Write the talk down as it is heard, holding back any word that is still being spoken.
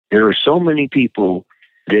There are so many people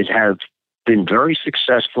that have been very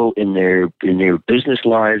successful in their business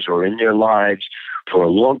lives or in their lives for a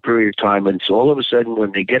long period of time, and so all of a sudden,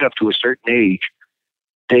 when they get up to a certain age,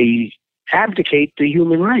 they abdicate the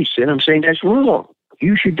human race. And I'm saying that's wrong.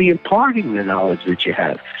 You should be imparting the knowledge that you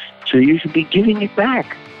have. So you should be giving it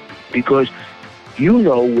back, because you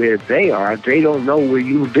know where they are. They don't know where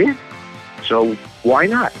you've been. So why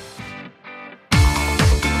not?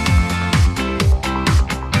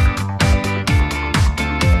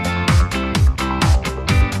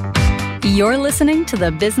 You're listening to The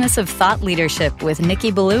Business of Thought Leadership with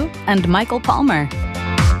Nikki Ballou and Michael Palmer.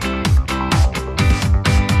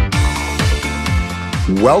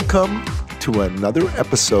 Welcome to another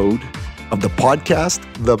episode of the podcast,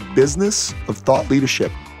 The Business of Thought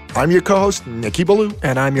Leadership. I'm your co-host, Nikki Ballou.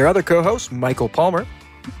 And I'm your other co-host, Michael Palmer.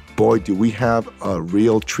 Boy, do we have a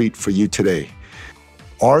real treat for you today.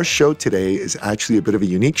 Our show today is actually a bit of a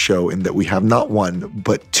unique show in that we have not one,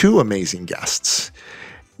 but two amazing guests.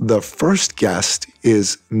 The first guest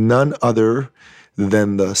is none other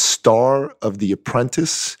than the star of The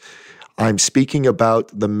Apprentice. I'm speaking about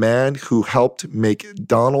the man who helped make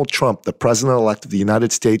Donald Trump, the president-elect of the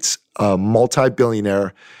United States, a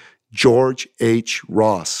multi-billionaire, George H.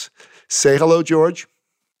 Ross. Say hello, George.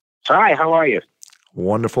 Hi, how are you?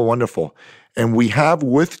 Wonderful, wonderful. And we have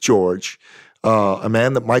with George a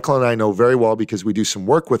man that Michael and I know very well because we do some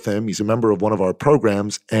work with him. He's a member of one of our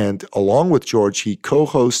programs. And along with George, he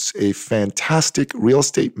co-hosts a fantastic real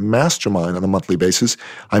estate mastermind on a monthly basis.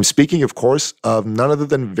 I'm speaking, of course, of none other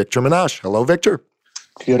than Victor Menashe. Hello, Victor.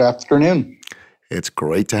 Good afternoon. It's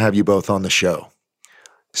great to have you both on the show.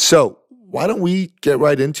 So why don't we get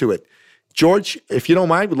right into it? George, if you don't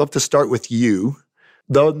mind, we'd love to start with you.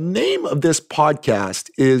 The name of this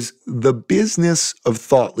podcast is The Business of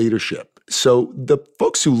Thought Leadership. So the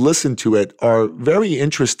folks who listen to it are very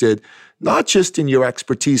interested, not just in your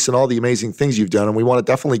expertise and all the amazing things you've done, and we want to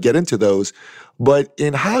definitely get into those, but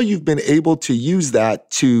in how you've been able to use that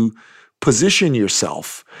to position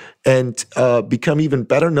yourself and become even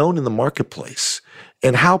better known in the marketplace,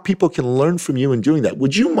 and how people can learn from you in doing that.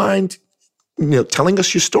 Would you mind, telling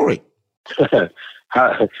us your story?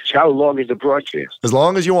 How long is the broadcast? As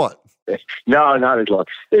long as you want. No, not as long.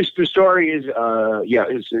 The story is,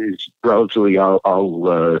 it's relatively.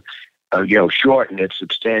 I'll shorten it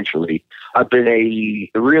substantially. I've been a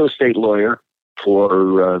real estate lawyer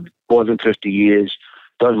for more than 50 years.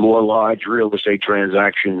 Done more large real estate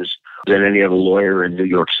transactions than any other lawyer in New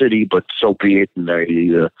York City, but so be it. And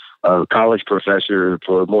a college professor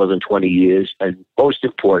for more than 20 years. And most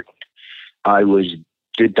important, I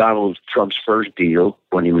did Donald Trump's first deal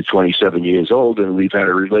when he was 27 years old, and we've had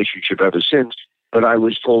a relationship ever since. But I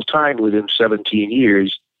was full-time with him 17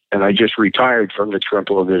 years, and I just retired from the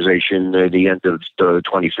Trump organization at the end of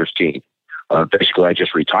 2015. Basically, I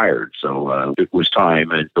just retired, so it was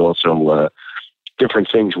time, and also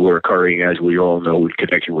different things were occurring, as we all know, in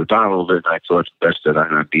connection with Donald, and I thought it's best that I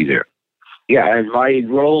not be there. Yeah, and my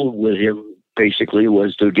role with him basically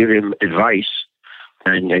was to give him advice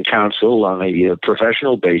and counsel on a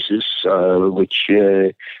professional basis, which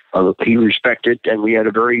he respected, and we had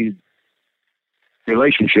a very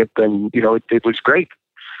relationship, and it was great.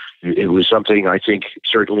 It was something I think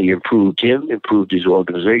certainly improved him, improved his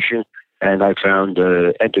organization, and I found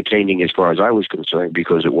entertaining as far as I was concerned,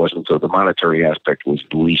 because it wasn't the monetary aspect was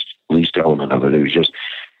the least element of it.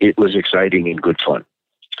 It was exciting and good fun.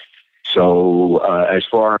 So as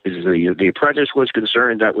far as the Apprentice was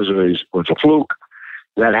concerned, that was a fluke.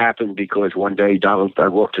 That happened because one day I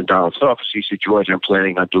walked in Donald's office. He said, "George, I'm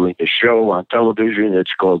planning on doing a show on television.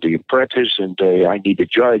 It's called The Apprentice, and I need a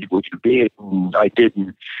judge. Would you be it?" And I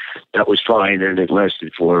didn't. That was fine, and it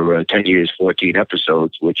lasted for 10 years, 14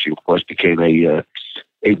 episodes, which of course became a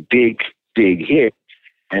big, big hit.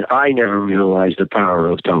 And I never realized the power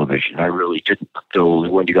of television. I really didn't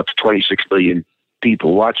until when you got to 26 million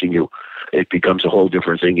people watching you. It becomes a whole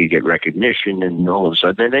different thing. You get recognition, and all of a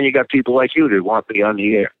sudden, and then you got people like you that want me on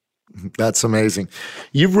the air. That's amazing.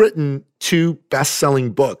 You've written two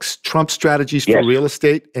best-selling books, Trump Strategies for Real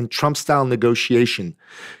Estate and Trump Style Negotiation.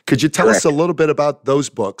 Could you tell us a little bit about those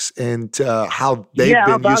books and how they've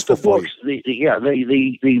been useful for you?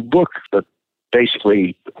 The book,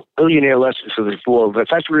 basically, Millionaire Lessons for the Fall, but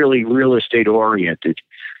that's really real estate oriented.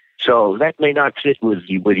 So that may not fit with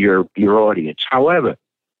your audience. However,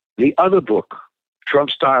 the other book,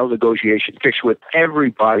 Trump Style Negotiation, fits with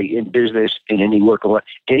everybody in business, in any work of life,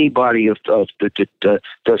 anybody that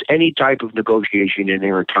does any type of negotiation in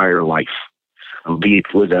their entire life, be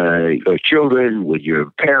it with your children, with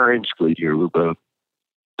your parents, with your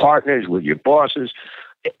partners, with your bosses.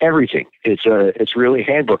 everything. It's really a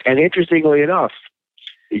handbook. And interestingly enough,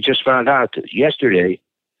 we just found out yesterday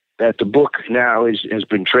that the book now has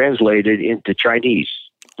been translated into Chinese,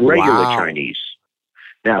 regular Chinese.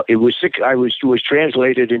 Now it was was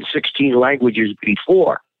translated in 16 languages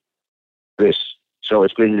before this, so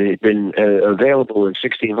it's been available in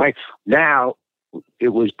 16 languages. Now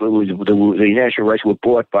the national rights were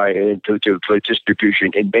bought for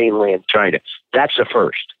distribution in mainland China. That's a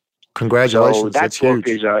first. Congratulations! So that That's book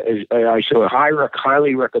huge. I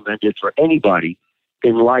highly recommend it for anybody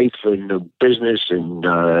in life and business and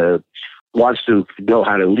wants to know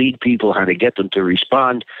how to lead people, how to get them to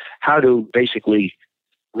respond, how to basically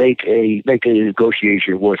make a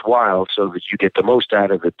negotiation worthwhile so that you get the most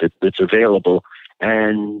out of it that's available,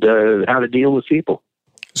 and how to deal with people.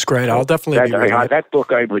 It's great. I'll definitely be reading it. That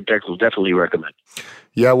book I would definitely recommend.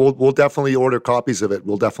 Yeah, we'll definitely order copies of it.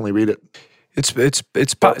 We'll definitely read it. It sounds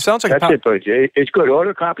like that's it, but it's good.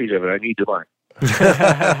 Order copies of it. I need to buy.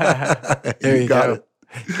 There you got go. it.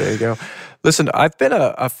 There you go. Listen, I've been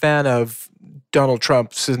a fan of Donald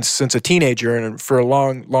Trump since a teenager, and for a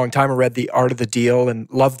long time I read The Art of the Deal and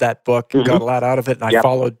loved that book and got a lot out of it. And I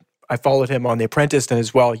followed him on The Apprentice, and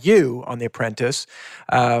as well you on The Apprentice.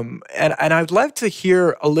 And I'd love to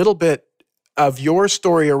hear a little bit of your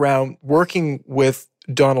story around working with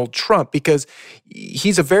Donald Trump, because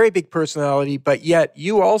he's a very big personality, but yet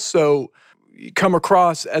you also come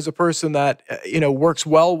across as a person that worked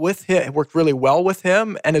really well with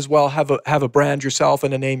him, and as well have a brand yourself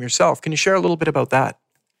and a name yourself. Can you share a little bit about that?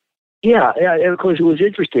 Yeah. And of course, it was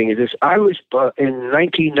interesting. I was in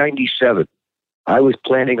 1997. I was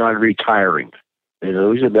planning on retiring. It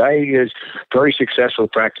was a very successful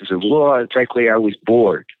practice of law, and frankly, I was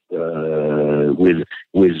bored with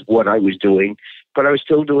what I was doing. But I was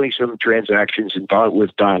still doing some transactions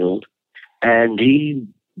with Donald, and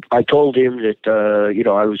I told him that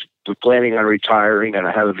I was planning on retiring and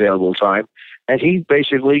I have available time, and he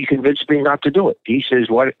basically convinced me not to do it. He says,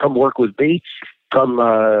 "Why come work with me? Come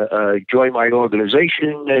join my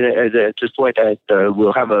organization. And at this point,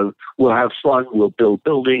 we'll have fun. We'll build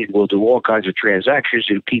buildings. We'll do all kinds of transactions.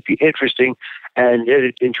 It'll keep you interesting." And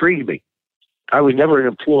it intrigued me. I was never an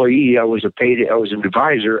employee. I was an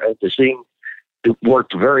advisor, and the thing that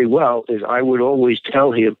worked very well is I would always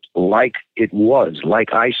tell him like it was,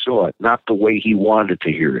 like I saw it, not the way he wanted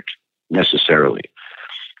to hear it necessarily.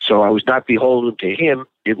 So I was not beholden to him.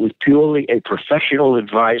 It was purely a professional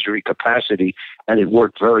advisory capacity, and it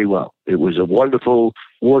worked very well. It was a wonderful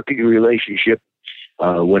working relationship.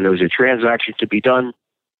 When there was a transaction to be done,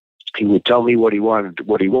 he would tell me what he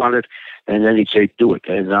wanted, and then he'd say, "Do it."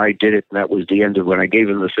 And I did it, and that was the end of it. When I gave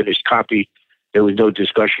him the finished copy, there was no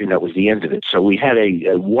discussion. That was the end of it. So we had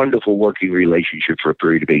a wonderful working relationship for a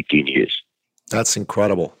period of 18 years. That's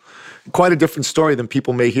incredible. Quite a different story than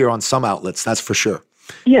people may hear on some outlets, that's for sure.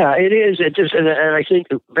 Yeah, it is. And I think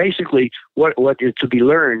basically what is to be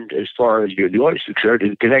learned as far as the audience is concerned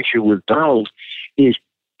in connection with Donald is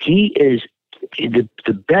he is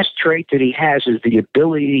the best trait that he has is the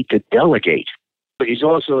ability to delegate. But he's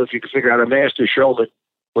also, if you can figure out, a master showman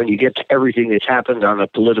when you get to everything that's happened on a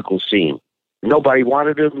political scene. Nobody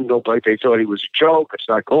wanted him. They thought he was a joke. It's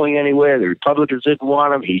not going anywhere. The Republicans didn't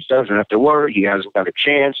want him. He doesn't have to worry. He hasn't got a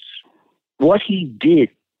chance. What he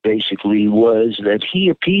did, basically, was that he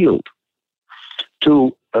appealed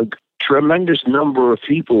to a tremendous number of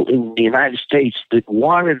people in the United States that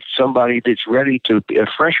wanted somebody that's ready to be a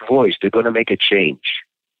fresh voice. They're going to make a change.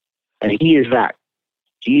 And he is that.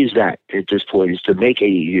 He is that at this point, is to make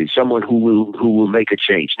someone who will make a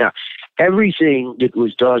change. Now, everything that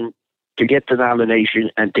was done to get the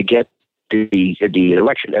nomination and to get the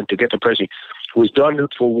election and to get the president was done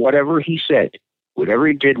for whatever he said. Whatever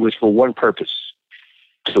he did was for one purpose: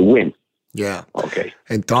 to win. Yeah. Okay.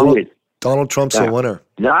 And Donald Trump's a winner.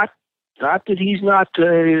 Not that he's not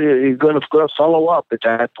going to follow up at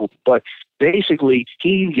that, but basically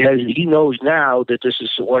he knows now that this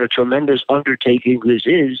is what a tremendous undertaking this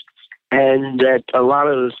is, and that a lot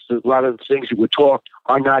of the things that we talk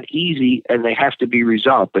are not easy and they have to be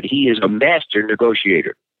resolved. But he is a master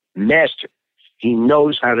negotiator. Master. He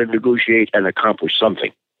knows how to negotiate and accomplish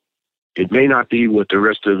something. It may not be what the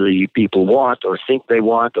rest of the people want or think they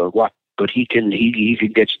want or what, but he can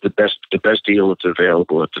get the best deal that's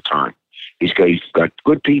available at the time. He's got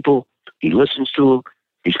good people. He listens to them.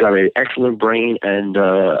 He's got an excellent brain, and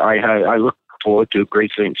I look forward to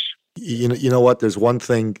great things. You know what? There's one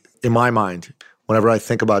thing in my mind. Whenever I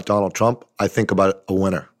think about Donald Trump, I think about a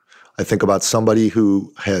winner. I think about somebody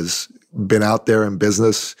who has been out there in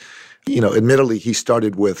business. Admittedly, he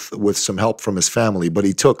started with some help from his family, but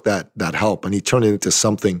he took that help and he turned it into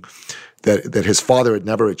something that his father had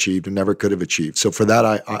never achieved and never could have achieved. So for that,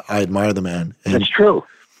 I admire the man. And that's true.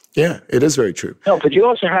 Yeah, it is very true. No, but you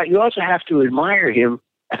also have to admire him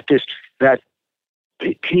at this, that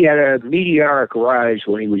he had a meteoric rise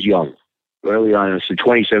when he was young, early on. So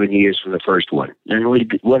 27 years from the first one. And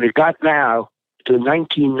when it got now to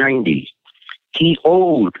 1990, he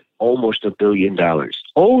owed almost $1 billion.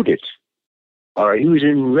 Owed it. All right, he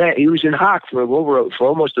was in hock for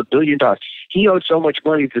almost $1 billion. He owed so much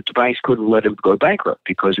money that the banks couldn't let him go bankrupt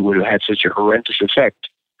because it would have had such a horrendous effect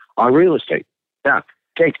on real estate. Now,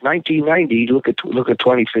 take 1990. Look at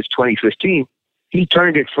 2015. He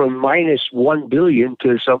turned it from minus $1 billion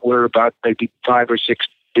to somewhere about maybe $5 or $6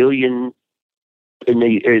 billion in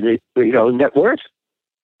the net worth.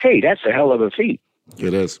 Hey, that's a hell of a feat.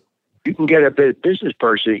 It is. You can get a business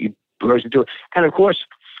person to do it, and of course,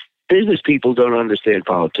 business people don't understand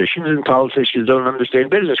politicians, and politicians don't understand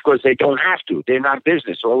business because they don't have to. They're not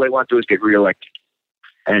business. All they want to do is get reelected,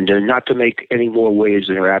 and not to make any more waves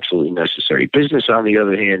than are absolutely necessary. Business, on the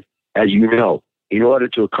other hand, as you know, in order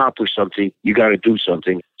to accomplish something, you got to do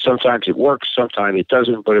something. Sometimes it works, sometimes it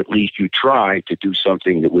doesn't, but at least you try to do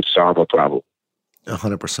something that would solve a problem.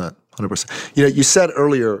 100%. 100%. You said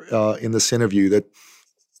earlier in this interview that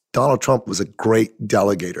Donald Trump was a great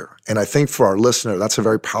delegator. And I think for our listener, that's a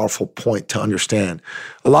very powerful point to understand.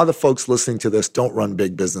 A lot of the folks listening to this don't run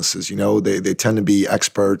big businesses. They tend to be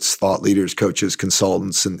experts, thought leaders, coaches,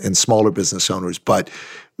 consultants, and smaller business owners. But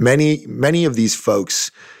many of these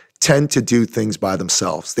folks tend to do things by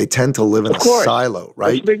themselves. They tend to live in a silo,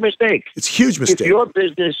 right? It's a big mistake. It's a huge mistake. If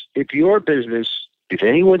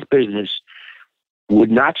anyone's business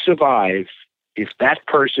would not survive if that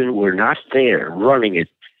person were not there running it,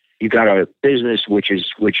 you got a business which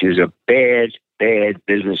is a bad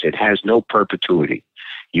business. It has no perpetuity.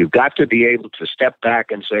 You've got to be able to step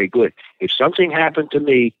back and say, good, if something happened to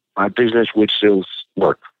me, my business would still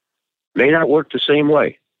work. May not work the same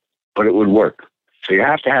way, but it would work. So you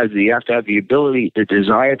have to have the ability, the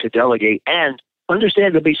desire to delegate, and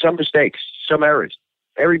understand there'll be some mistakes, some errors.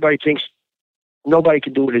 Everybody thinks nobody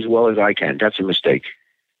can do it as well as I can. That's a mistake.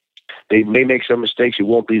 They may make some mistakes. It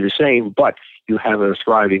won't be the same, but you have a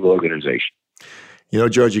thriving organization.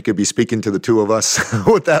 George, you could be speaking to the two of us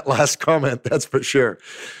with that last comment, that's for sure.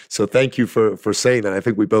 So thank you for saying that. I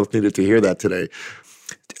think we both needed to hear that today.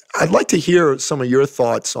 I'd like to hear some of your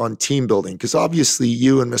thoughts on team building, because obviously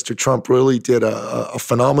you and Mr. Trump really did a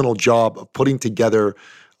phenomenal job of putting together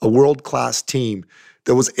a world-class team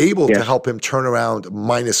that was able to help him turn around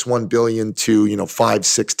minus $1 billion to, 5,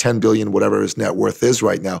 6, 10 billion, whatever his net worth is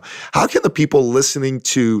right now. How can the people listening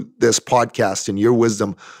to this podcast and your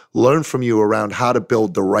wisdom learn from you around how to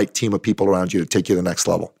build the right team of people around you to take you to the next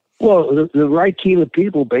level? Well, the right team of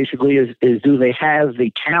people basically is do they have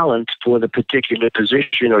the talent for the particular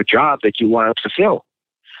position or job that you want to fill?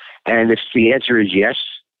 And if the answer is yes,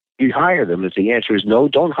 you hire them. If the answer is no,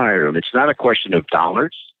 don't hire them. It's not a question of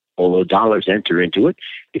dollars, although dollars enter into it.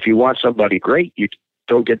 If you want somebody great, you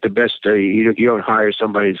don't get the best. You don't hire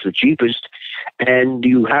somebody that's the cheapest. And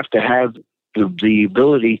you have to have the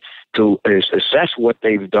ability to assess what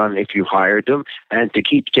they've done if you hired them and to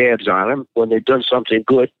keep tabs on them. When they've done something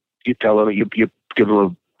good, you tell them, you give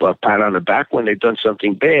them a pat on the back. When they've done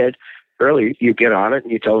something bad, early, you get on it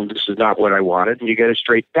and you tell them this is not what I wanted, and you get it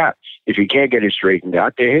straightened out. If you can't get it straightened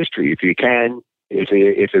out, their history. If you can,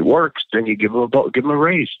 if it works, then you give them a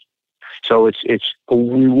raise. So it's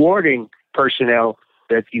rewarding personnel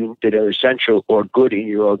that are essential or good in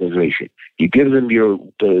your organization. You give them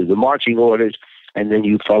the marching orders, and then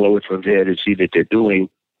you follow it from there to see that they're doing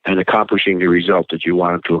and accomplishing the result that you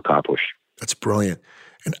want them to accomplish. That's brilliant.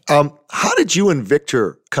 And how did you and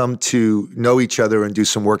Victor come to know each other and do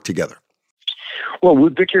some work together? Well,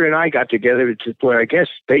 Victor and I got together, I guess,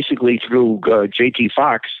 basically through J.T.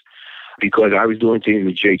 Fox, because I was doing things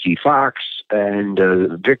with J.T. Fox, and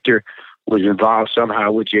Victor was involved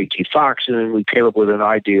somehow with J.T. Fox, and then we came up with an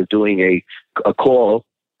idea of doing a call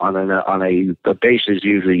on a basis,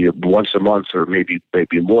 usually once a month or maybe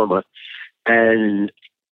more month. And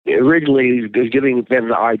originally, it was giving them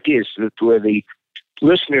the ideas where the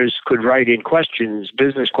listeners could write in questions,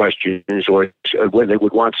 business questions, or when they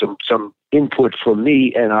would want some input from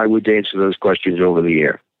me, and I would answer those questions over the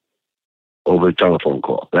air, over a telephone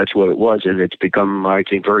call. That's what it was, and it's become, I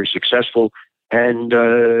think, very successful, and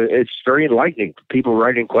it's very enlightening. People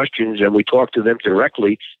writing questions, and we talk to them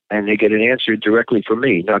directly, and they get an answer directly from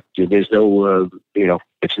me. There's no,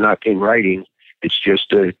 it's not in writing. It's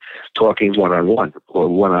just talking one-on-one or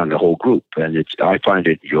one on the whole group, and I find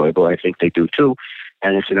it enjoyable. I think they do too.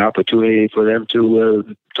 And it's an opportunity for them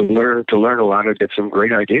to learn a lot and get some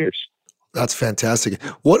great ideas. That's fantastic.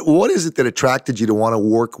 What is it that attracted you to want to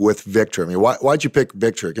work with Victor? I mean, why'd you pick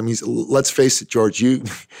Victor? I mean, let's face it, George. You,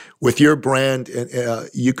 with your brand,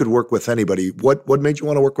 you could work with anybody. What made you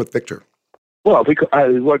want to work with Victor? Well, because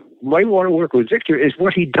what made me want to work with Victor is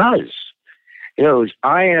what he does. You know,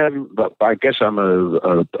 I guess I'm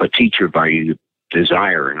a teacher by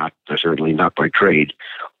desire, not certainly not by trade,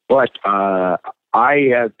 but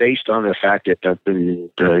I, based on the fact that I've been,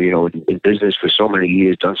 in business for so many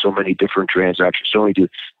years, done so many different transactions,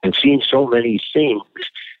 and seen so many things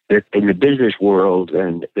that in the business world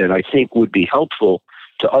and that I think would be helpful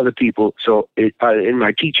to other people. So in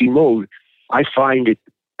my teaching mode, I find it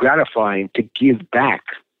gratifying to give back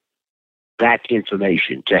that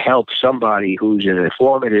information to help somebody who's in a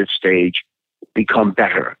formative stage become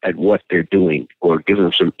better at what they're doing, or give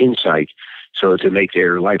them some insight so to make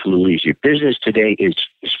their life a little easier. Business today is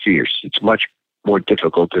fierce. It's much more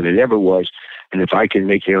difficult than it ever was. And if I can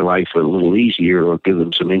make their life a little easier or give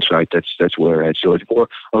them some insight, that's where I'm at. So it's more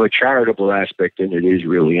of a charitable aspect than it is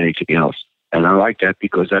really anything else. And I like that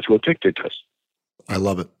because that's what Victor does. I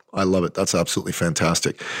love it. That's absolutely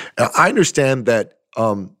fantastic. I understand that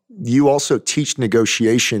you also teach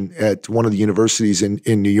negotiation at one of the universities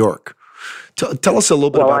in New York. Tell us a little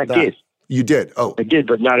bit about that. I did. You did? Oh. I did,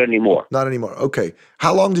 but not anymore. Not anymore. Okay.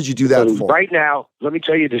 How long did you do that for? Right now, let me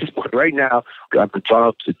tell you this. Right now, I'm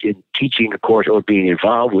involved in teaching a course or being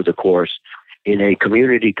involved with a course in a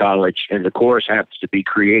community college, and the course happens to be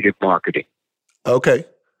creative marketing. Okay.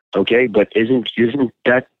 Okay, but isn't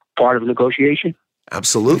that part of negotiation?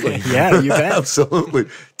 Absolutely. Yeah, you bet. Absolutely.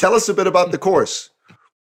 Tell us a bit about the course.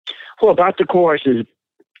 Well, about the course is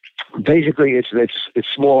basically it's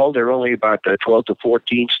small. There are only about 12 to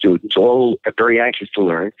 14 students, all very anxious to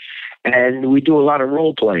learn. And we do a lot of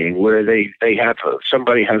role playing where they have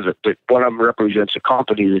somebody has one of them represents a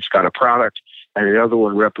company that's got a product, and another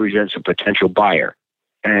one represents a potential buyer.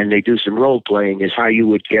 And they do some role playing is how you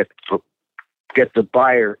would get the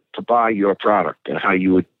buyer to buy your product and how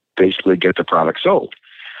you would basically get the product sold.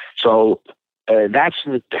 So that's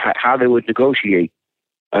how they would negotiate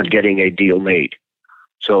on getting a deal made.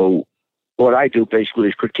 So what I do basically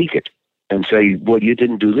is critique it and say, well, you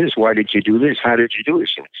didn't do this. Why did you do this? How did you do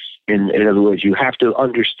this? In other words, you have to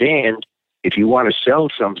understand if you want to sell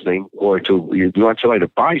something or you want somebody to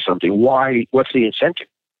buy something, why? What's the incentive?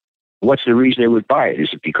 What's the reason they would buy it? Is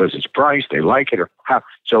it because it's price, they like it, or how?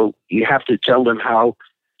 So you have to tell them how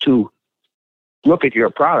to look at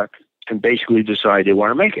your product and basically decide they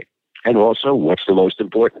want to make it. And also, what's the most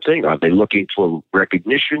important thing? Are they looking for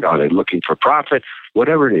recognition? Are they looking for profit?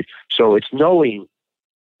 Whatever it is. So it's knowing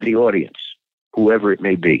the audience, whoever it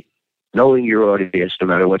may be. Knowing your audience, no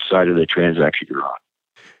matter what side of the transaction you're on.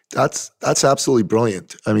 That's absolutely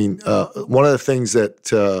brilliant. I mean, one of the things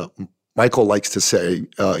that Michael likes to say,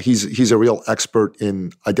 he's a real expert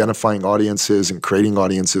in identifying audiences and creating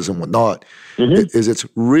audiences and whatnot, is it's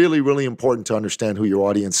really, really important to understand who your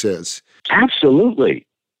audience is. Absolutely.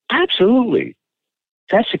 Absolutely.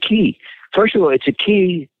 That's the key. First of all, it's the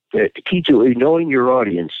key to knowing your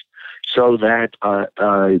audience so that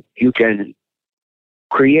you can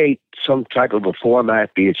create some type of a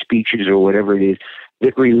format, be it speeches or whatever it is,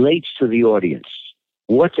 that relates to the audience,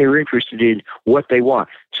 what they're interested in, what they want.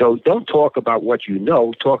 So don't talk about what you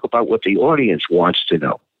know, talk about what the audience wants to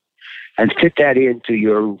know. And fit that into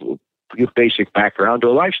your basic background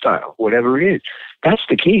or lifestyle, whatever it is. That's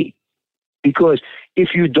the key. Because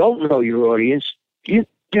if you don't know your audience, you're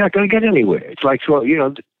not going to get anywhere. It's like,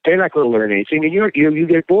 they're not going to learn anything, and you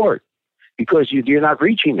get bored because you're not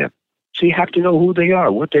reaching them. So you have to know who they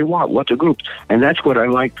are, what they want, what the group. And that's what I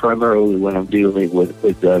like primarily when I'm dealing with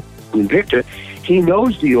Victor. He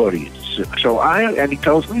knows the audience. And he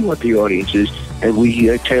tells me what the audience is, and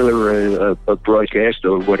we tailor a broadcast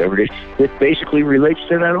or whatever it is that basically relates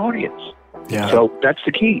to that audience. Yeah. So that's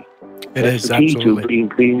the key. That's the key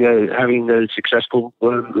to having a successful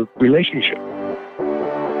relationship.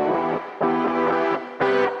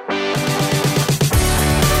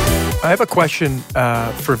 I have a question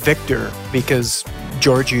for Victor, because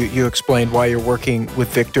George, you explained why you're working with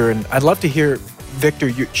Victor, and I'd love to hear Victor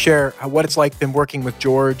you share what it's like been working with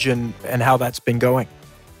George and how that's been going.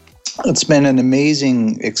 It's been an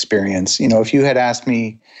amazing experience. If you had asked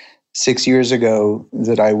me 6 years ago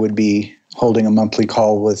that I would be holding a monthly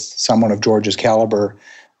call with someone of George's caliber,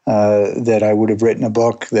 that I would have written a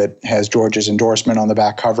book that has George's endorsement on the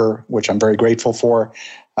back cover, which I'm very grateful for,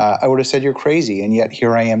 I would have said you're crazy, and yet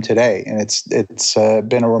here I am today, and it's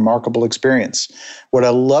been a remarkable experience. What I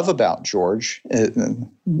love about George,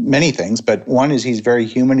 many things, but one is he's very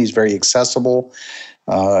human, he's very accessible.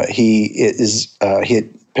 He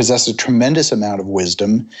possesses a tremendous amount of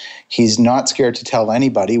wisdom. He's not scared to tell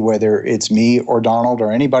anybody, whether it's me or Donald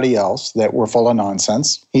or anybody else, that we're full of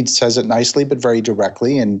nonsense. He says it nicely but very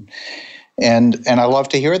directly, and I love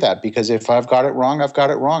to hear that, because if I've got it wrong, I've got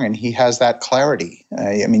it wrong, and he has that clarity.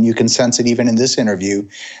 I mean, you can sense it even in this interview,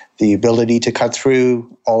 the ability to cut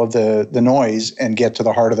through all of the noise and get to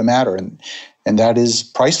the heart of the matter, and that is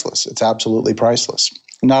priceless. It's absolutely priceless.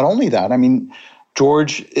 Not only that, I mean,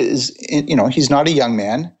 George is, he's not a young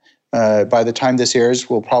man. By the time this airs,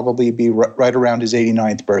 will probably be right around his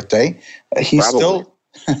 89th birthday. He's still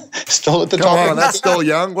at the top. Come on, that's still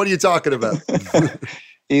young. What are you talking about?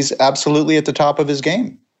 He's absolutely at the top of his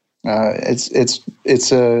game. It's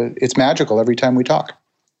magical every time we talk.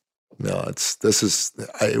 No,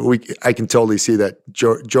 I can totally see that,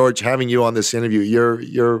 George. Having you on this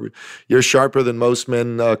interview, you're sharper than most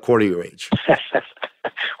men quarter your age.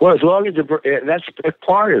 Well, as long as that's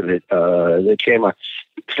part of it that came up.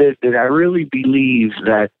 That I really believe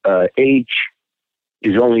that age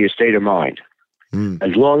is only a state of mind.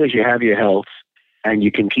 As long as you have your health and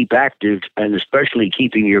you can keep active, and especially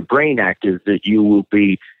keeping your brain active, that you will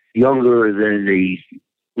be younger than the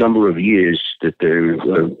number of years that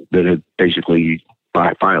are basically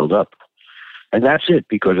piled up. And that's it,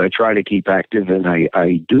 because I try to keep active, and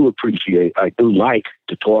I do like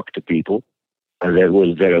to talk to people that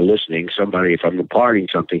are listening. Somebody, if I'm imparting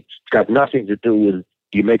something, it's got nothing to do with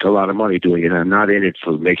you make a lot of money doing it. I'm not in it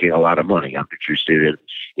for making a lot of money. I'm interested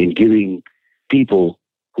in giving people,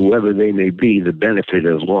 whoever they may be, the benefit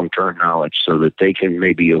of long-term knowledge, so that they can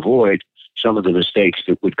maybe avoid some of the mistakes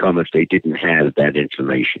that would come if they didn't have that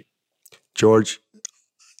information. George,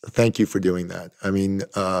 thank you for doing that. I mean,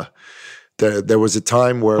 there was a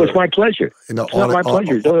time where it's my pleasure. It's not my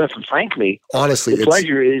pleasure. You don't have to thank me. Honestly, the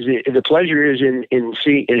pleasure is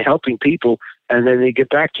in helping people, and then they get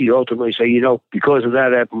back to you ultimately, say, because of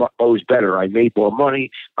that, I was better. I made more money.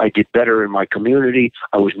 I did better in my community.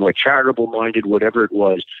 I was more charitable minded, whatever it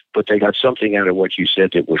was. But they got something out of what you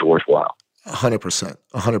said that was worthwhile. 100%.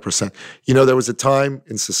 100%. There was a time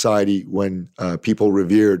in society when people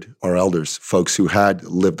revered our elders, folks who had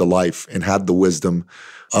lived a life and had the wisdom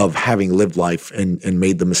of having lived life and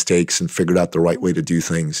made the mistakes and figured out the right way to do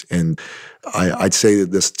things. And I'd say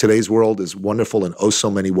that today's world is wonderful in so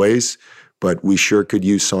many ways, but we sure could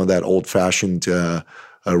use some of that old-fashioned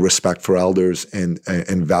respect for elders and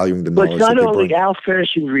valuing the knowledge. But it's not only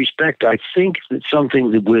old-fashioned respect. I think that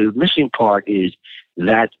something that we're missing part is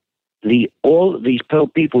that all these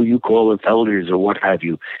people, you call them elders or what have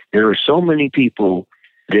you, there are so many people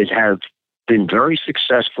that have been very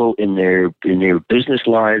successful in their business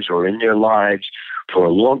lives or in their lives for a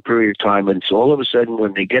long period of time, and so all of a sudden,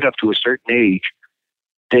 when they get up to a certain age,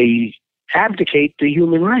 they abdicate the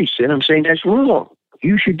human race. And I'm saying that's wrong.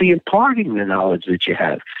 You should be imparting the knowledge that you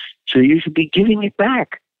have. So you should be giving it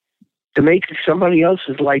back to make somebody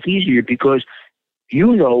else's life easier, because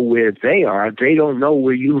you know where they are. They don't know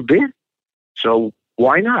where you've been. So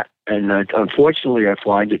why not? And unfortunately, I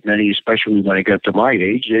find that many, especially when I get to my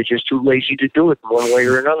age, they're just too lazy to do it one way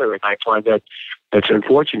or another. And I find that's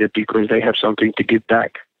unfortunate, because they have something to give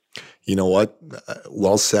back. You know what?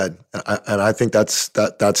 Well said. And I think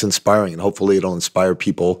that's inspiring, and hopefully it'll inspire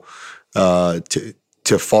people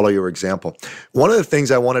to follow your example. One of the things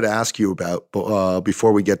I wanted to ask you about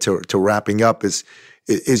before we get to wrapping up is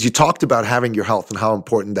you talked about having your health and how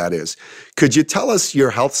important that is. Could you tell us your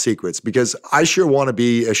health secrets? Because I sure want to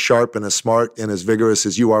be as sharp and as smart and as vigorous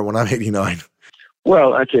as you are when I'm 89.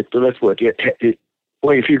 Well, that's it. That's what.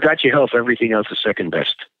 Well, if you've got your health, everything else is second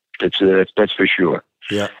best. That's for sure.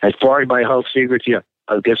 Yeah. As far as my health secrets,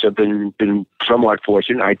 I guess I've been somewhat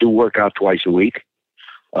fortunate. I do work out twice a week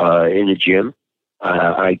in the gym.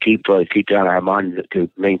 I keep that. I'm on to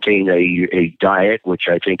maintain a diet, which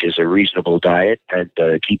I think is a reasonable diet, and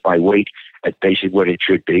keep my weight at basically what it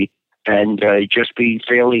should be, and just be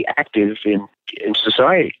fairly active in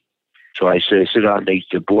society. So I sit on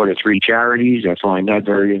the board of 3 charities. I find that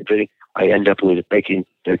very interesting. I end up with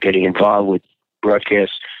getting involved with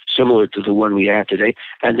broadcasts similar to the one we have today,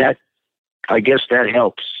 and that, I guess, that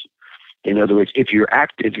helps. In other words, if you're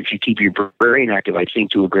active, if you keep your brain active, I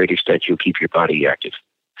think to a great extent you'll keep your body active.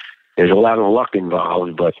 There's a lot of luck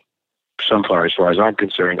involved, but so far, as far as I'm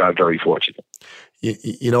concerned, I'm very fortunate.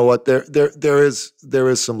 You know what? There is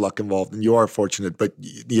some luck involved, and you are fortunate. But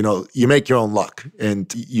you make your own luck,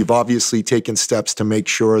 and you've obviously taken steps to make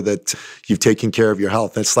sure that you've taken care of your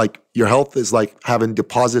health. It's like your health is like having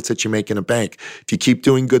deposits that you make in a bank. If you keep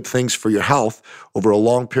doing good things for your health over a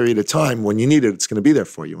long period of time, when you need it, it's going to be there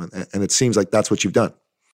for you. And it seems like that's what you've done.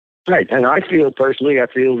 Right, and I feel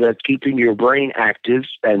that keeping your brain active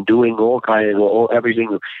and doing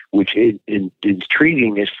everything which is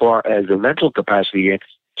intriguing as far as the mental capacity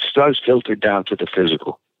does filter down to the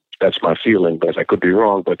physical. That's my feeling, but I could be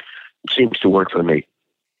wrong, but it seems to work for me.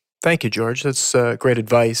 Thank you, George. That's great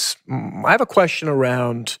advice. I have a question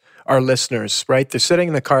around our listeners, right? They're sitting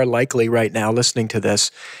in the car likely right now listening to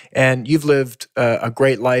this, and you've lived a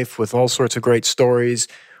great life with all sorts of great stories.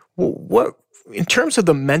 What, in terms of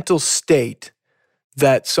the mental state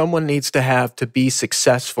that someone needs to have to be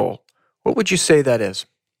successful, what would you say that is?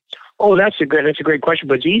 Oh, that's a great question,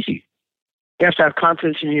 but it's easy. You have to have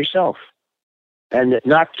confidence in yourself. And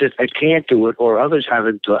not that I can't do it or others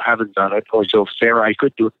haven't done it, or so fair I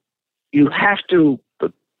could do it. You have to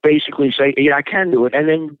basically say, yeah, I can do it, and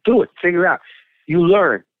then do it. Figure out. You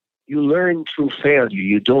learn. You learn through failure.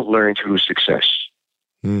 You don't learn through success.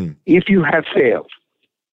 If you have failed,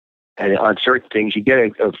 and on certain things, you get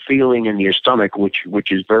a feeling in your stomach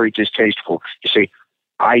which is very distasteful. You say,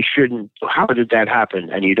 I shouldn't. How did that happen?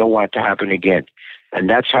 And you don't want it to happen again. And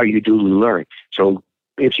that's how you do learn. So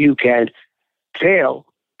if you can fail,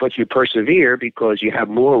 but you persevere because you have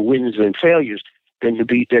more wins than failures, then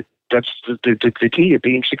that's the key to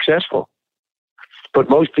being successful. But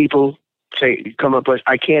most people come up with,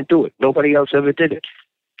 I can't do it. Nobody else ever did it.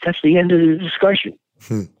 That's the end of the discussion.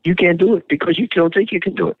 You can't do it because you don't think you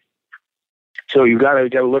can do it. So you got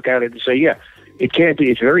to look at it and say, yeah, it can't be.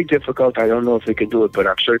 It's very difficult. I don't know if we can do it, but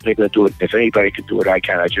I'm certainly going to do it. If anybody can do it, I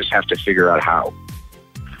can. I just have to figure out how.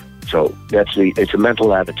 So it's a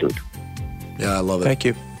mental attitude. Yeah, I love it. Thank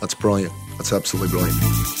you. That's brilliant. That's absolutely brilliant.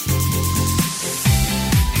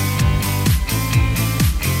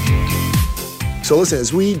 So listen,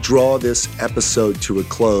 as we draw this episode to a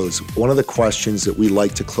close, one of the questions that we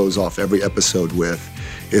like to close off every episode with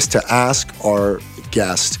is to ask our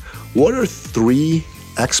guest, what are 3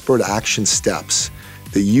 expert action steps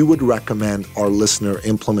that you would recommend our listener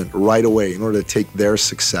implement right away in order to take their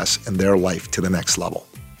success and their life to the next level?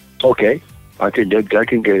 Okay, I can do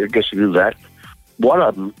that. One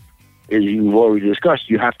of them is you've already discussed.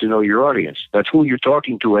 You have to know your audience. That's who you're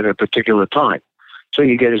talking to at a particular time. So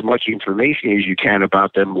you get as much information as you can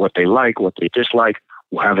about them, what they like, what they dislike,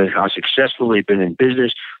 how successful they've been in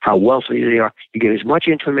business, how wealthy they are. You get as much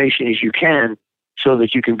information as you can so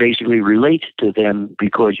that you can basically relate to them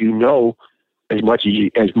because you know as much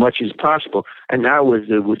as possible. And now with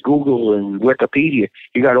Google and Wikipedia,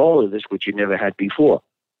 you got all of this, which you never had before.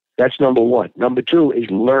 That's number 1. Number 2 is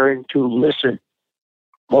learn to listen.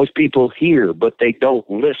 Most people hear, but they don't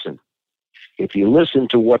listen. If you listen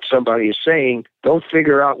to what somebody is saying, don't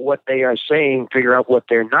figure out what they are saying, figure out what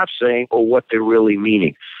they're not saying or what they're really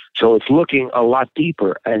meaning. So it's looking a lot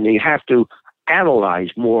deeper, and you have to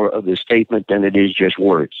analyze more of the statement than it is just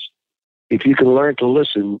words. If you can learn to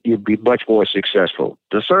listen, you'll be much more successful.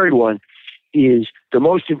 The third one is the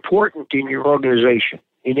most important in your organization,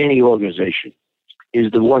 in any organization,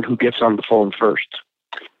 is the one who gets on the phone first,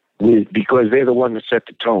 because they're the one that set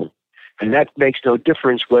the tone. And that makes no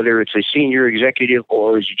difference whether it's a senior executive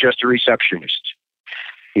or it's just a receptionist.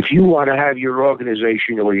 If you want to have your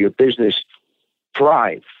organization or your business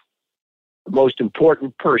thrive, the most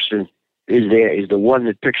important person is the one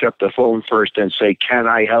that picks up the phone first and say, can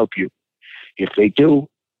I help you? If they do,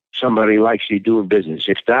 somebody likes you doing business.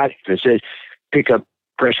 If not, if it says, pick up,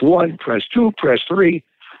 press 1, press 2, press 3,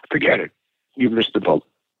 forget it. You missed the boat.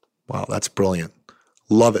 Wow, that's brilliant.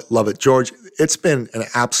 Love it. Love it. George, it's been an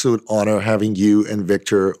absolute honor having you and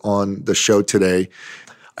Victor on the show today.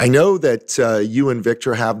 I know that you and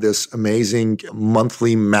Victor have this amazing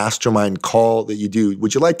monthly mastermind call that you do.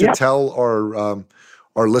 Would you like to tell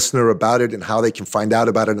our listener about it and how they can find out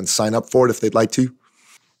about it and sign up for it if they'd like to?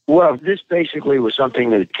 Well, this basically was something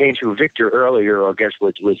that came through Victor earlier, I guess,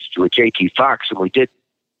 with JT Fox, and we did.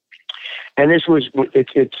 And this was,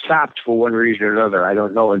 it stopped for one reason or another. I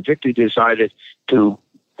don't know. And Victor decided to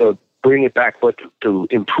bring it back, but to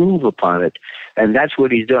improve upon it. And that's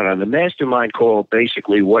what he's done. On the mastermind call,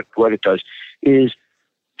 basically what it does is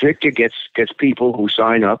Victor gets people who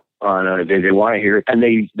sign up on they want to hear it, and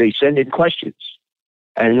they send in questions.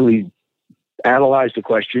 And we analyze the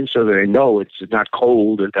questions so that they know it's not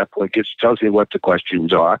cold at that point. It tells you what the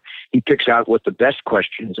questions are. He picks out what the best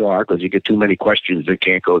questions are, because you get too many questions that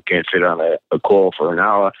can't fit on a call for an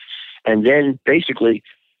hour. And then basically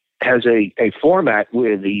has a format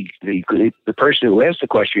where the person who asked the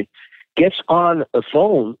question gets on the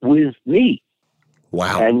phone with me.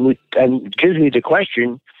 Wow. And gives me the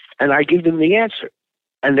question, and I give them the answer.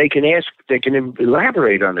 And they can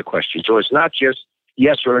elaborate on the question. So it's not just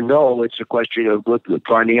yes or no, it's a question of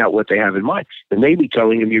finding out what they have in mind. And maybe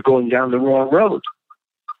telling them you're going down the wrong road.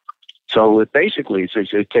 So it basically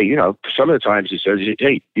says, you know, some of the times it says,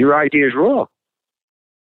 hey, your idea is wrong.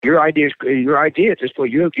 Your idea at this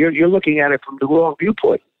point, you're looking at it from the wrong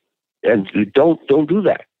viewpoint, and don't do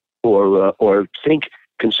that, or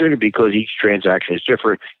consider, because each transaction is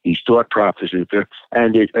different, each thought process is different,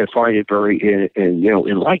 and I find it very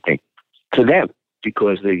enlightening to them,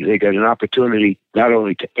 because they get an opportunity not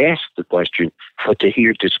only to ask the question, but to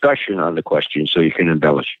hear discussion on the question, so you can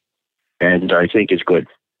embellish, and I think it's good.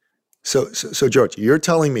 So George, you're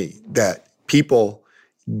telling me that people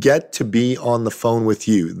get to be on the phone with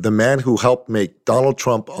you, the man who helped make Donald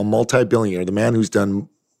Trump a multi-billionaire, the man who's done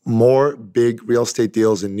more big real estate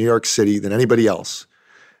deals in New York City than anybody else.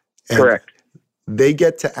 And correct. They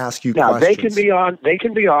get to ask you now, questions. They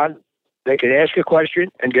can ask a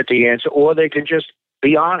question and get the answer, or they can just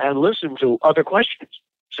be on and listen to other questions.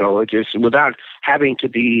 So just without having to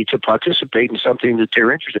participate in something that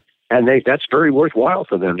they're interested in. And that's very worthwhile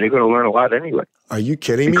for them. They're going to learn a lot anyway. Are you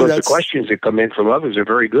kidding me? Because the questions that come in from others are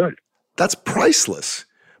very good. That's priceless.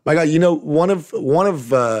 My God, you know, one of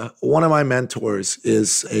my mentors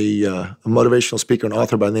is a motivational speaker and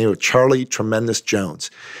author by the name of Charlie Tremendous Jones,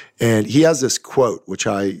 and he has this quote which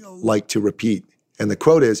I like to repeat. And the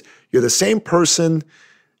quote is, "You're the same person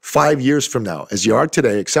 5 years from now as you are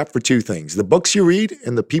today, except for two things: the books you read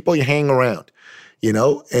and the people you hang around." You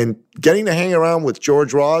know, and getting to hang around with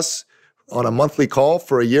George Ross on a monthly call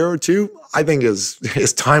for a year or two, I think is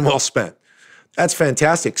time well spent. That's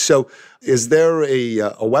fantastic. So is there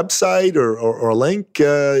a website or a link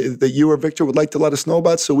that you or Victor would like to let us know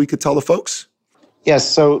about so we could tell the folks? Yes.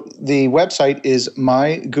 So the website is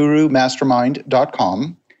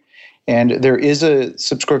mygurumastermind.com. And there is a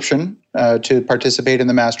subscription to participate in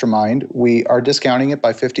the mastermind. We are discounting it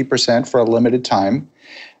by 50% for a limited time.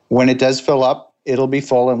 When it does fill up, it'll be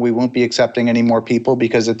full, and we won't be accepting any more people,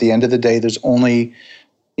 because at the end of the day, there's only,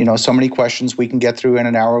 so many questions we can get through in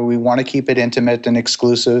an hour. We want to keep it intimate and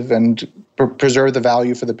exclusive and preserve the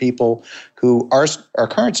value for the people who are our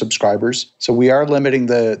current subscribers. So we are limiting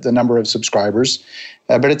the number of subscribers,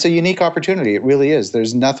 but it's a unique opportunity. It really is.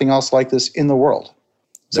 There's nothing else like this in the world.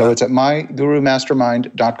 So it's at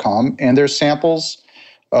mygurumastermind.com, and there's samples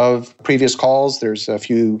of previous calls. There's a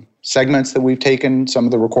few segments that we've taken, some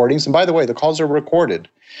of the recordings. And by the way, the calls are recorded.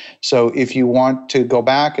 So if you want to go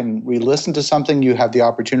back and re-listen to something, you have the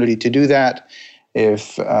opportunity to do that.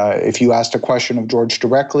 If you asked a question of George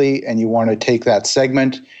directly and you want to take that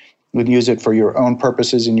segment and use it for your own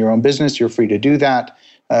purposes in your own business, you're free to do that.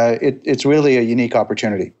 It's really a unique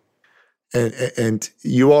opportunity. And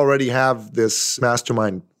you already have this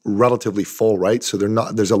mastermind relatively full, right? So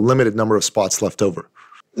there's a limited number of spots left over.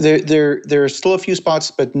 There are still a few spots,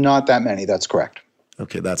 but not that many. That's correct.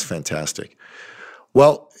 Okay, that's fantastic.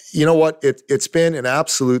 Well, you know what? It's been an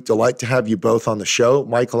absolute delight to have you both on the show.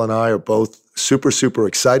 Michael and I are both super, super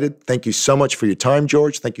excited. Thank you so much for your time,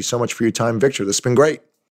 George. Thank you so much for your time, Victor. This has been great.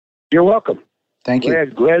 You're welcome. Thank you.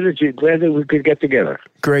 Glad that we could get together.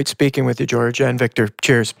 Great speaking with you, George and Victor.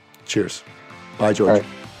 Cheers. Cheers. Bye, George. All right.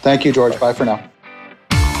 Thank you, George. Bye for now.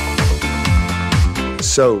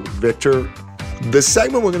 So, Victor, the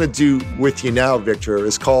segment we're going to do with you now, Victor,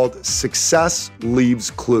 is called Success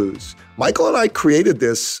Leaves Clues. Michael and I created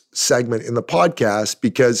this segment in the podcast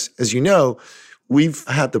because, as you know, we've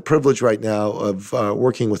had the privilege right now of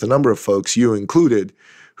working with a number of folks, you included,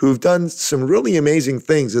 who've done some really amazing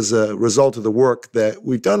things as a result of the work that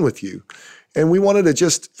we've done with you. And we wanted to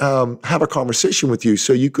just have a conversation with you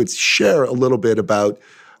so you could share a little bit about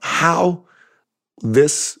how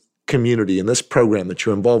this community and this program that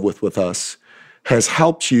you're involved with us has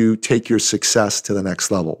helped you take your success to the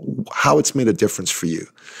next level, how it's made a difference for you.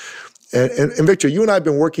 And Victor, you and I have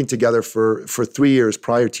been working together for 3 years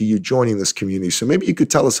prior to you joining this community. So maybe you could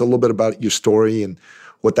tell us a little bit about your story and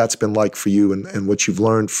what that's been like for you and what you've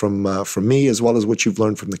learned from me, as well as what you've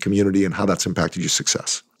learned from the community and how that's impacted your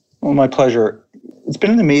success. Well, my pleasure. It's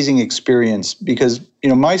been an amazing experience because,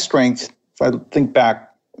 my strength, if I think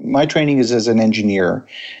back, my training is as an engineer.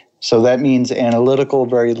 So that means analytical,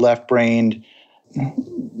 very left-brained,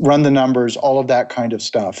 run the numbers, all of that kind of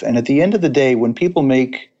stuff. And at the end of the day, when people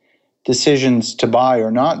make decisions to buy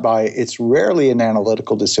or not buy, it's rarely an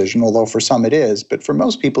analytical decision, although for some it is, but for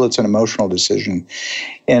most people it's an emotional decision.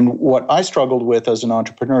 And what I struggled with as an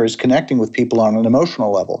entrepreneur is connecting with people on an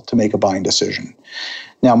emotional level to make a buying decision.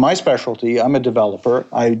 Now, my specialty, I'm a developer.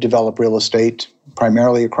 I develop real estate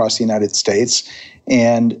primarily across the United States,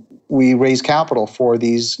 and we raise capital for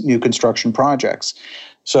these new construction projects.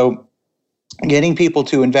 So getting people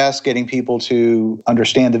to invest, getting people to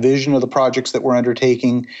understand the vision of the projects that we're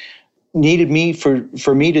undertaking, needed me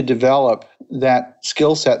for me to develop that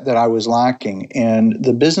skill set that I was lacking. And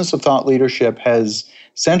the business of thought leadership has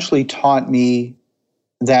essentially taught me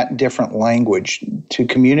that different language to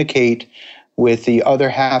communicate with the other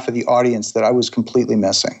half of the audience that I was completely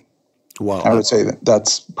missing. Wow. I would say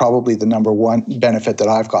that's probably the number one benefit that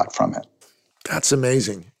I've got from it. That's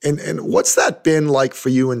amazing. And what's that been like for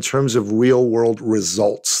you in terms of real world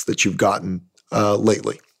results that you've gotten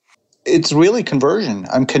lately? It's really conversion.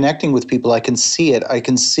 I'm connecting with people. I can see it. I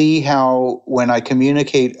can see how when I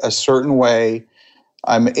communicate a certain way,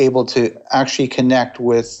 I'm able to actually connect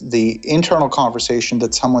with the internal conversation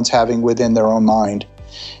that someone's having within their own mind.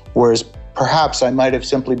 Whereas perhaps I might have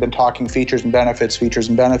simply been talking features and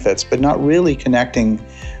benefits, but not really connecting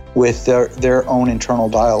with their own internal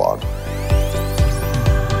dialogue.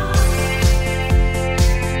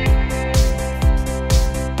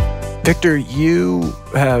 Victor, you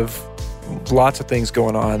have lots of things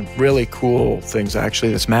going on, really cool things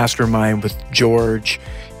actually. This mastermind with George.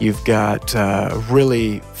 You've got a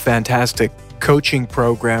really fantastic coaching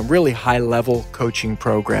program, really high-level coaching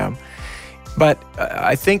program. But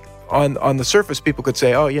I think on the surface, people could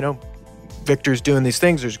say, oh, you know, Victor's doing these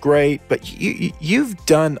things, it's great. But you've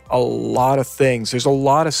done a lot of things. There's a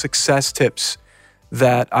lot of success tips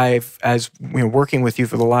that working with you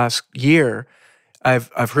for the last year,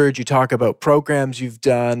 I've heard you talk about programs you've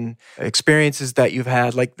done, experiences that you've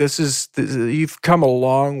had. Like you've come a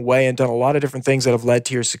long way and done a lot of different things that have led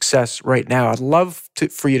to your success right now. I'd love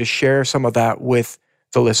for you to share some of that with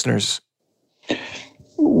the listeners.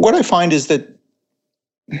 What I find is that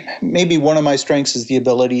maybe one of my strengths is the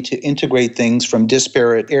ability to integrate things from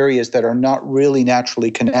disparate areas that are not really naturally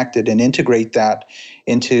connected and integrate that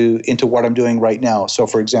into what I'm doing right now. So,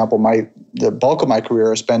 for example, the bulk of my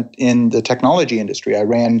career I spent in the technology industry. I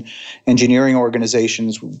ran engineering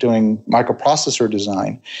organizations doing microprocessor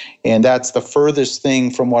design, and that's the furthest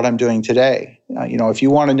thing from what I'm doing today. If you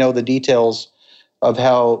want to know the details of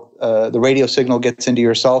how the radio signal gets into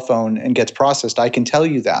your cell phone and gets processed, I can tell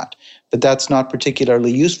you that. But that's not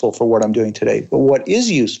particularly useful for what I'm doing today. But what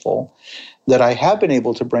is useful that I have been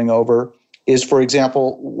able to bring over is, for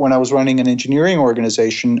example, when I was running an engineering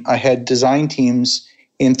organization, I had design teams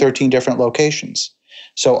in 13 different locations.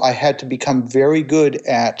 So I had to become very good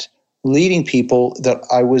at leading people that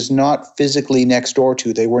I was not physically next door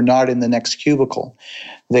to. They were not in the next cubicle.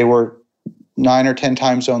 They were 9 or 10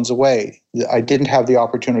 time zones away. I didn't have the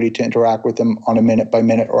opportunity to interact with them on a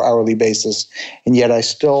minute-by-minute or hourly basis, and yet I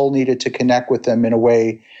still needed to connect with them in a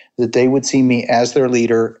way that they would see me as their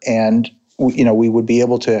leader, and we would be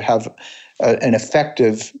able to have an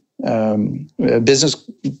effective business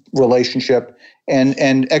relationship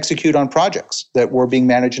and execute on projects that were being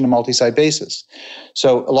managed on a multi-site basis.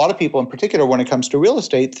 So a lot of people, in particular when it comes to real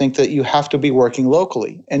estate, think that you have to be working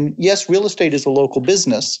locally. And yes, real estate is a local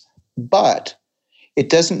business, but it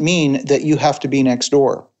doesn't mean that you have to be next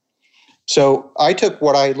door. So I took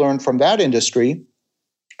what I learned from that industry,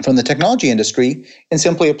 from the technology industry, and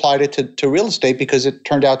simply applied it to real estate because it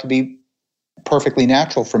turned out to be perfectly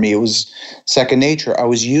natural for me. It was second nature. I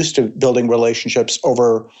was used to building relationships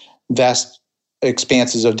over vast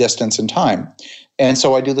expanses of distance and time. And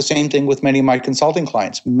so I do the same thing with many of my consulting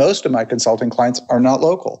clients. Most of my consulting clients are not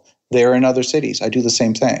local. They're in other cities. I do the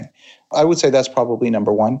same thing. I would say that's probably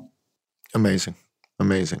number one. Amazing.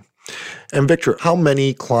 And Victor, how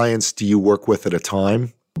many clients do you work with at a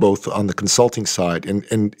time, both on the consulting side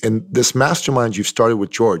and this mastermind you've started with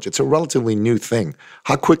George? It's a relatively new thing.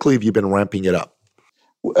 How quickly have you been ramping it up?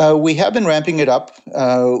 We have been ramping it up.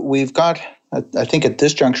 We've got, I think at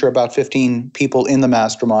this juncture, about 15 people in the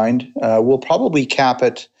mastermind. We'll probably cap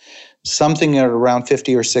it something at around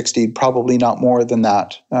 50 or 60, probably not more than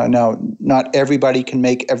that. Now, not everybody can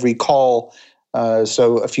make every call.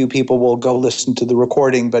 So a few people will go listen to the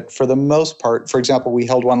recording, but for the most part, for example, we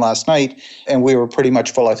held one last night and we were pretty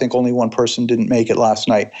much full. I think only one person didn't make it last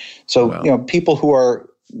night. So, wow. People who are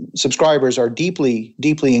subscribers are deeply,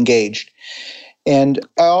 deeply engaged. And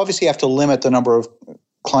I obviously have to limit the number of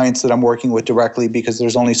clients that I'm working with directly because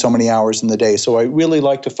there's only so many hours in the day. So I really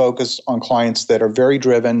like to focus on clients that are very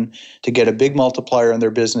driven to get a big multiplier in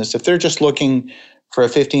their business. If they're just looking for a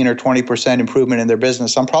 15 or 20% improvement in their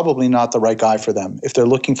business, I'm probably not the right guy for them. If they're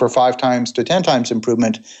looking for 5 times to 10 times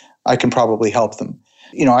improvement, I can probably help them.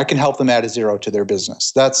 I can help them add a zero to their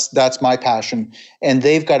business. That's my passion. And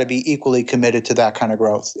they've got to be equally committed to that kind of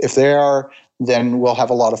growth. If they are, then we'll have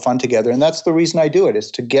a lot of fun together. And that's the reason I do it,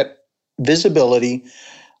 is to get visibility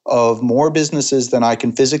of more businesses than I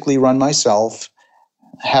can physically run myself,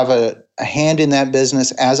 have a hand in that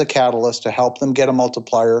business as a catalyst to help them get a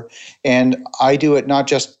multiplier. And I do it not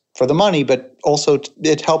just for the money, but also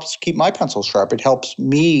it helps keep my pencil sharp. It helps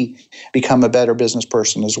me become a better business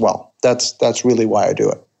person as well. That's really why I do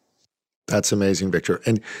it. That's amazing, Victor.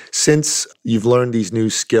 And since you've learned these new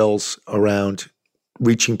skills around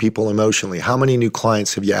reaching people emotionally, how many new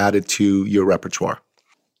clients have you added to your repertoire?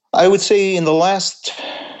 I would say in the last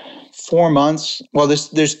 4 months, well,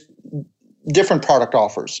 there's different product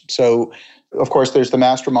offers. So, of course, there's the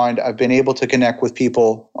mastermind. I've been able to connect with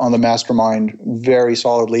people on the mastermind very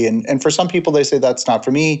solidly. And for some people, they say that's not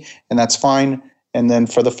for me, and that's fine. And then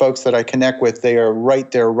for the folks that I connect with, they are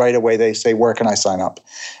right there right away. They say, where can I sign up?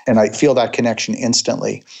 And I feel that connection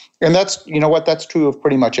instantly. And that's, you know what, that's true of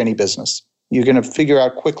pretty much any business. You're going to figure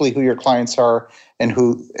out quickly who your clients are and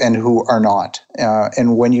who are not.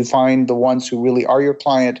 And when you find the ones who really are your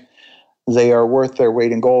client, they are worth their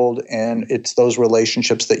weight in gold. And it's those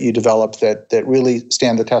relationships that you develop that really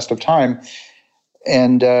stand the test of time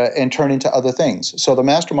and turn into other things. So the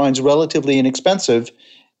mastermind's relatively inexpensive.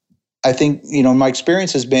 I think, my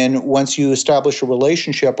experience has been once you establish a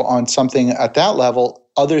relationship on something at that level,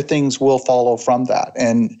 other things will follow from that.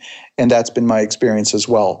 And that's been my experience as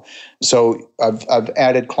well. So I've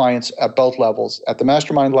added clients at both levels, at the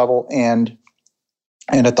mastermind level and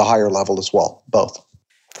at the higher level as well, both.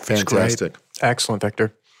 Fantastic. Excellent,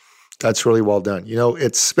 Victor. That's really well done.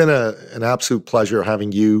 It's been an absolute pleasure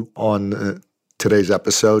having you on today's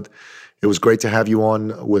episode. It was great to have you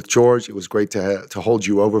on with George. It was great to hold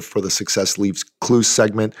you over for the Success Leaves Clues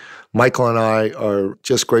segment. Michael and I are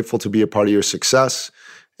just grateful to be a part of your success,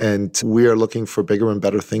 and we are looking for bigger and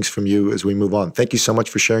better things from you as we move on. Thank you so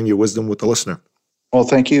much for sharing your wisdom with the listener. Well,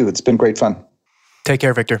 thank you. It's been great fun. Take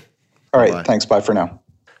care, Victor. All right. Bye. Thanks. Bye for now.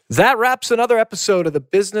 That wraps another episode of the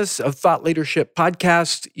Business of Thought Leadership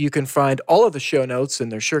podcast. You can find all of the show notes,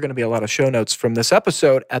 and there's sure going to be a lot of show notes from this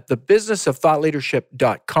episode at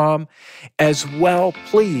thebusinessofthoughtleadership.com. As well,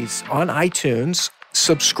 please, on iTunes,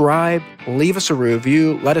 subscribe, leave us a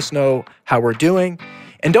review, let us know how we're doing.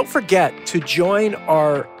 And don't forget to join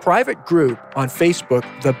our private group on Facebook,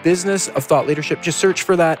 The Business of Thought Leadership. Just search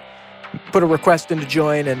for that. Put a request in to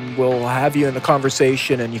join, and we'll have you in the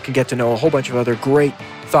conversation, and you can get to know a whole bunch of other great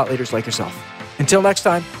thought leaders like yourself. Until next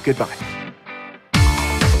time, goodbye.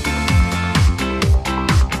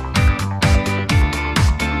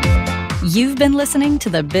 You've been listening to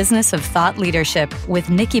The Business of Thought Leadership with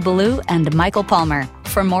Nikki Ballou and Michael Palmer.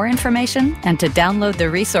 For more information and to download the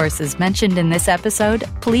resources mentioned in this episode,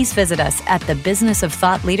 please visit us at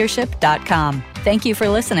thebusinessofthoughtleadership.com. Thank you for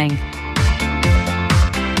listening.